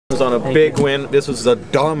Congratulations on a big win. This was a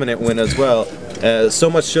dominant win as well. So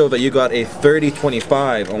much so that you got a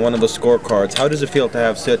 30-25 on one of the scorecards. How does it feel to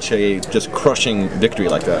have such a just crushing victory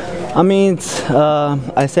like that? I mean,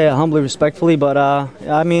 I say it humbly, respectfully, but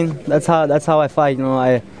I mean that's how I fight. You know,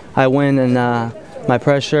 I win, and my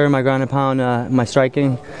pressure, my ground and pound, my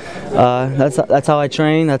striking. That's how I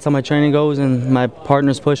train. That's how my training goes, and my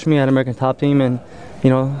partners push me at American Top Team, and you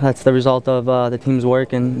know that's the result of the team's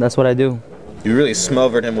work, and that's what I do. You really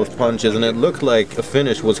smothered him with punches, and it looked like the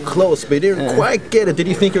finish was close, but you didn't quite get it. Did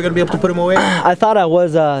you think you were going to be able to put him away? I thought I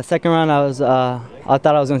was. Second round, I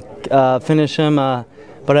thought I was going to finish him, but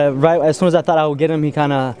right as soon as I thought I would get him, he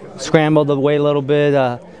kind of scrambled away a little bit.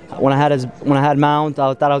 When I had mount,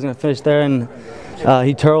 I thought I was going to finish there, and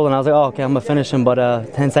he twirled, and I was like, oh, okay, I'm going to finish him.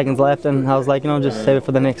 But 10 seconds left, and I was like, you know, just save it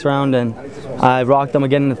for the next round. And I rocked him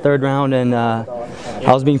again in the third round, and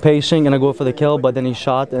I was being patient, going to go for the kill, but then he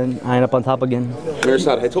shot, and I ended up on top again.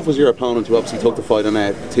 Mirsad, how tough was your opponent who obviously took the fight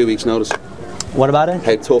on 2 weeks' notice? What about it?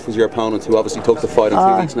 How tough was your opponent who obviously took the fight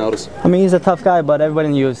on 2 weeks' notice? I mean, he's a tough guy, but everybody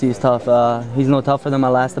in the UFC is tough. He's no tougher than my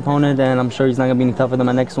last opponent, and I'm sure he's not going to be any tougher than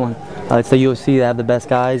my next one. It's the UFC, they have the best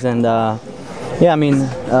guys, and yeah, I mean,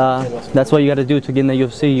 that's what you got to do to get in the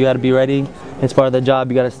UFC. You got to be ready. It's part of the job.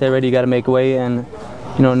 You got to stay ready. You got to make weight, and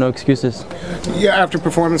you know, no excuses. Yeah, after a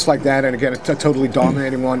performance like that, and again, a totally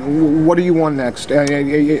dominating one, what do you want next?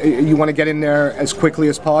 You want to get in there as quickly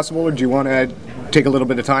as possible, or do you want to take a little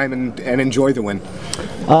bit of time and enjoy the win?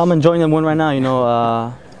 I'm enjoying the win right now. You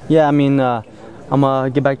know, yeah, I mean, I'm gonna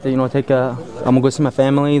get back to, you know, I'm gonna go see my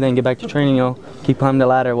family, then get back to training. You know, keep climbing the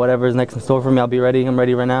ladder. Whatever is next in store for me, I'll be ready. I'm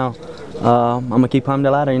ready right now. I'm gonna keep climbing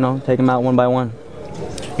the ladder. You know, take them out one by one.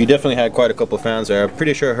 You definitely had quite a couple of fans there. I'm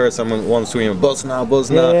pretty sure I heard someone once screaming, "Buzz now, buzz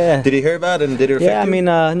now." Yeah. Did you hear that, and did it affect you? Yeah, I mean,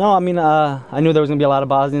 no, I mean, I knew there was gonna be a lot of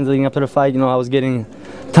Bosnians leading up to the fight. You know, I was getting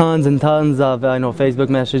tons and tons of you know, Facebook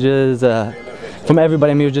messages from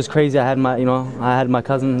everybody. I mean, it was just crazy. I had my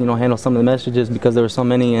cousin, you know, handle some of the messages because there were so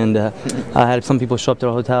many, and I had some people show up to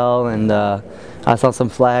the hotel, and I saw some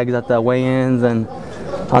flags at the weigh-ins, and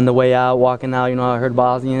on the way out, walking out, you know, I heard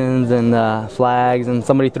Bosnians and flags, and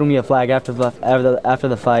somebody threw me a flag after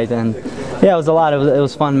the fight, and yeah, it was a lot. It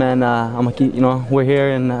was fun, man. I'm gonna keep, you know, we're here,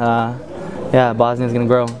 and yeah, Bosnia's gonna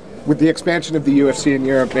grow. With the expansion of the UFC in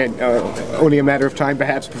Europe, only a matter of time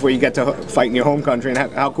perhaps before you get to fight in your home country,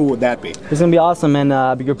 and how cool would that be? It's gonna be awesome, man.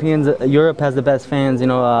 Europe has the best fans, you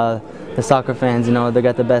know, the soccer fans, you know, they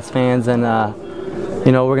got the best fans, and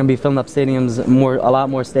you know, we're gonna be filling up stadiums, a lot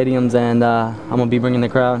more stadiums, and I'm gonna be bringing the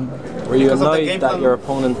crowd. Were you annoyed that your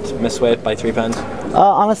opponent missed weight by 3 pounds?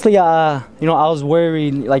 Honestly, you know, I was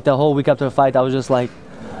worried like the whole week after the fight. I was just like,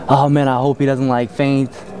 oh man, I hope he doesn't like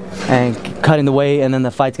faint and cut in the weight, and then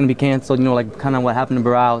the fight's gonna be canceled. You know, like kind of what happened to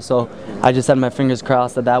Barao. So I just had my fingers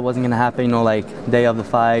crossed that wasn't gonna happen. You know, like day of the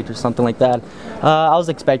fight or something like that. I was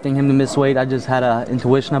expecting him to miss weight. I just had an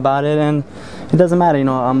intuition about it, and it doesn't matter. You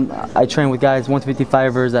know, I train with guys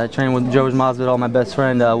 155ers. I train with George Masvidal, my best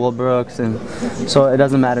friend, Will Brooks, and so it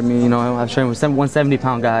doesn't matter to me. You know, I've trained with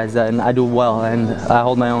 170-pound guys, and I do well, and I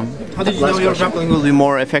hold my own. How did you know your grappling will be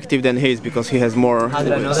more effective than his because he has more? How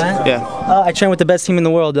did I know that? Yeah. I train with the best team in the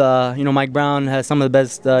world. You know, Mike Brown has some of the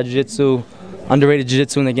best jiu-jitsu, underrated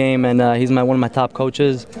jiu-jitsu in the game, and he's one of my top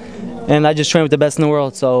coaches. And I just train with the best in the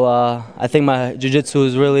world, so I think my jiu-jitsu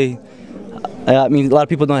is really, I mean, a lot of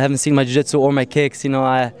people haven't seen my jiu-jitsu or my kicks. You know,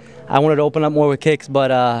 I wanted to open up more with kicks,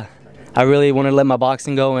 but I really wanted to let my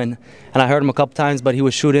boxing go, and I heard him a couple times, but he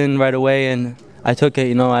was shooting right away, and I took it.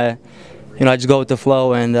 You know, I just go with the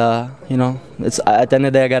flow, and you know, it's at the end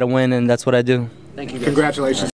of the day I got to win, and that's what I do. Thank you. Congratulations.